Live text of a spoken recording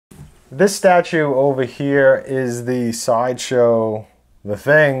This statue over here is the Sideshow, the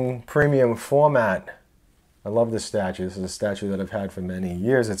Thing premium format. I love this statue. This is a statue that I've had for many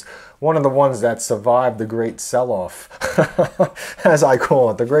years. It's one of the ones that survived the great sell-off, as I call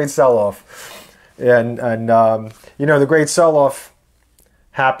it, the great sell-off. And you know, the great sell-off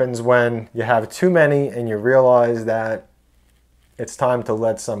happens when you have too many and you realize that it's time to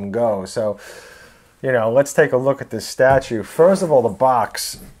let some go. So, you know, let's take a look at this statue. First of all, the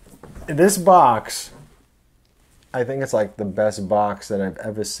box. This box, I think it's like the best box that I've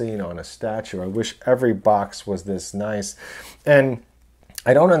ever seen on a statue. I wish every box was this nice. And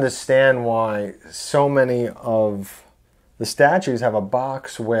I don't understand why so many of the statues have a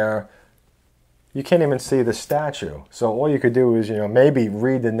box where you can't even see the statue. So all you could do is, you know, maybe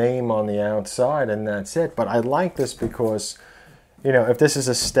read the name on the outside and that's it. But I like this because, you know, if this is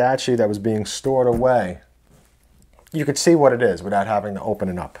a statue that was being stored away, you could see what it is without having to open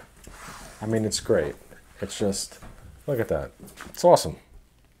it up. I mean, it's great. It's just, look at that. It's awesome.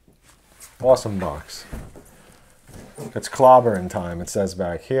 Awesome box. It's clobberin time, it says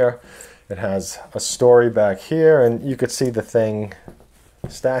back here. It has a story back here, and you could see the Thing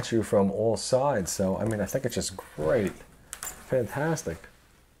statue from all sides. So, I mean, I think it's just great. Fantastic.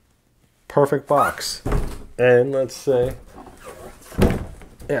 Perfect box. And let's see.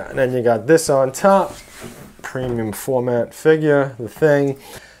 Yeah, and then you got this on top. Premium format figure, the Thing.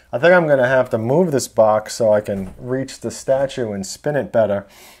 I think I'm going to have to move this box so I can reach the statue and spin it better.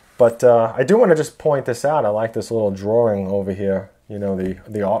 But I do want to just point this out. I like this little drawing over here, you know, the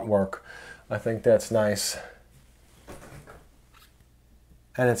artwork. I think that's nice.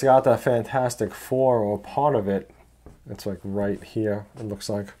 And it's got the Fantastic Four, or part of it. It's like right here, it looks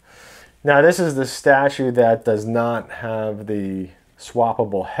like. Now this is the statue that does not have the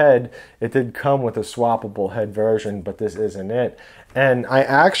swappable head. It did come with a swappable head version, but this isn't it. And I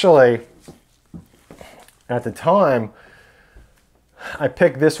actually, at the time, I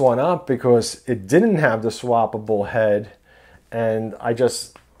picked this one up because it didn't have the swappable head, and I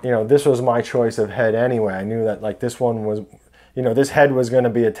just, you know, this was my choice of head anyway. I knew that, like, this one was, you know, this head was going to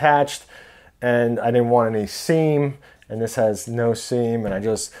be attached, and I didn't want any seam, and this has no seam, and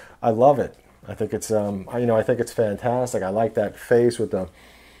I love it. I think it's, you know, I think it's fantastic. I like that face with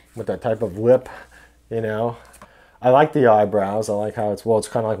that type of lip, you know. I like the eyebrows. I like how it's, well, it's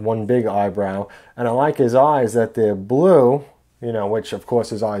kind of like one big eyebrow. And I like his eyes, that they're blue, you know, which of course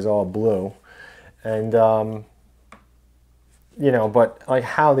his eyes are blue. And, you know, but like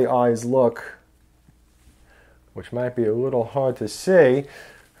how the eyes look, which might be a little hard to see.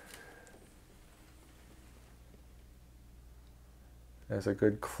 There's a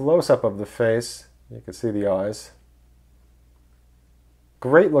good close-up of the face. You can see the eyes.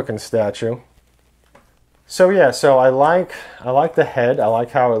 Great looking statue. So yeah, so I like the head. I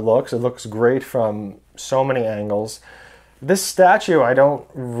like how it looks. It looks great from so many angles. This statue, I don't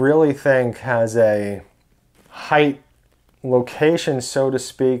really think has a height location, so to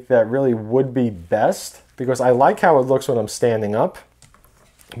speak, that really would be best, because I like how it looks when I'm standing up,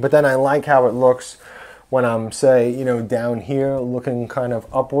 but then I like how it looks when I'm, say, you know, down here looking kind of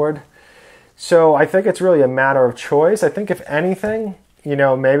upward. So I think it's really a matter of choice. I think if anything, you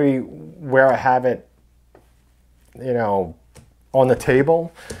know, maybe where I have it, you know, on the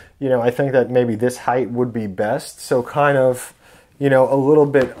table, you know, I think that maybe this height would be best. So kind of, you know, a little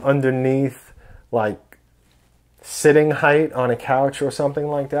bit underneath, like sitting height on a couch or something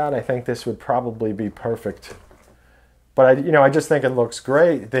like that. I think this would probably be perfect. But you know, I just think it looks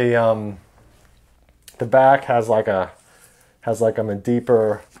great. The back has like a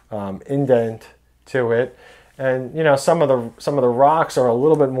deeper indent to it, and you know, some of the rocks are a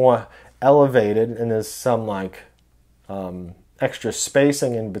little bit more elevated, and there's some like extra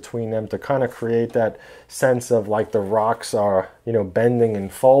spacing in between them to kind of create that sense of like the rocks are, you know, bending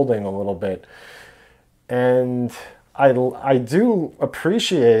and folding a little bit. And I do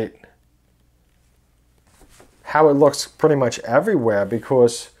appreciate how it looks pretty much everywhere,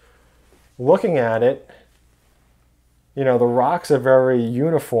 because looking at it, you know, the rocks are very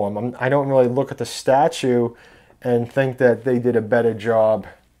uniform. I don't really look at the statue and think that they did a better job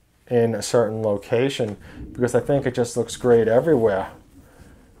in a certain location, because I think it just looks great everywhere.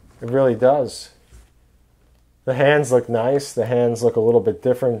 It really does. The hands look nice. The hands look a little bit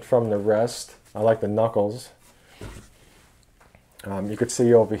different from the rest. I like the knuckles. You could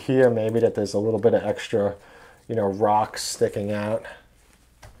see over here maybe that there's a little bit of extra, you know, rocks sticking out.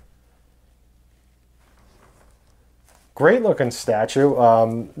 Great looking statue.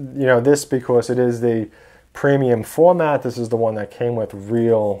 You know, this, because it is the premium format, this is the one that came with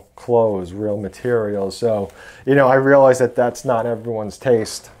real clothes, real materials. So, you know, I realize that that's not everyone's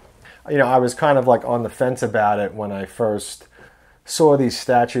taste. you know, I was kind of like on the fence about it when I first saw these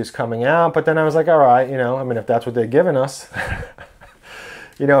statues coming out, but then I was like, all right, you know, I mean, if that's what they're giving us,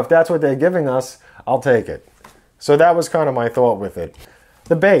 you know, if that's what they're giving us, I'll take it. So that was kind of my thought with it.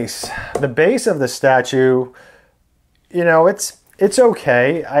 The base of the statue, you know, it's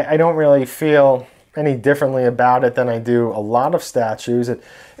okay. I don't really feel any differently about it than I do a lot of statues. It,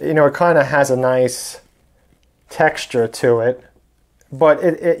 you know, it kind of has a nice texture to it, but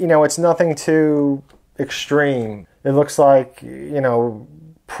it you know, it's nothing too extreme. It looks like, you know,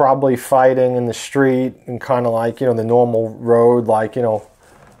 probably fighting in the street and kind of like, you know, the normal road, like, you know,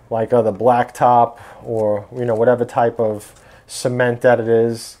 like the blacktop or, you know, whatever type of cement that it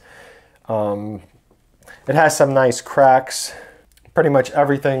is. It has some nice cracks. Pretty much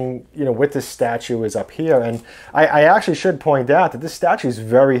everything, you know, with this statue is up here. And I actually should point out that this statue is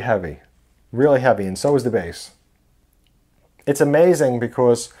very heavy, really heavy, and so is the base. It's amazing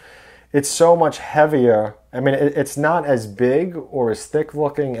because it's so much heavier. I mean, it's not as big or as thick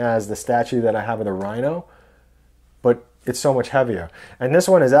looking as the statue that I have of the rhino, but it's so much heavier. And this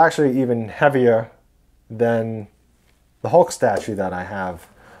one is actually even heavier than the Hulk statue that I have,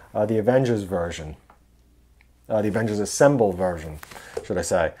 the Avengers version. The Avengers Assemble version, should I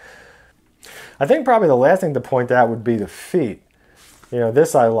say. I think probably the last thing to point out would be the feet. You know,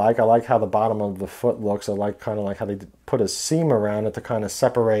 this I like. I like how the bottom of the foot looks. I like kind of like how they put a seam around it to kind of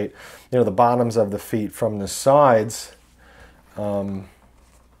separate, you know, the bottoms of the feet from the sides. The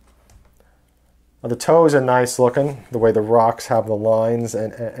toes are nice looking, the way the rocks have the lines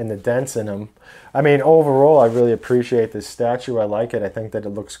and the dents in them. I mean, overall, I really appreciate this statue. I like it. I think that it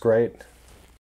looks great.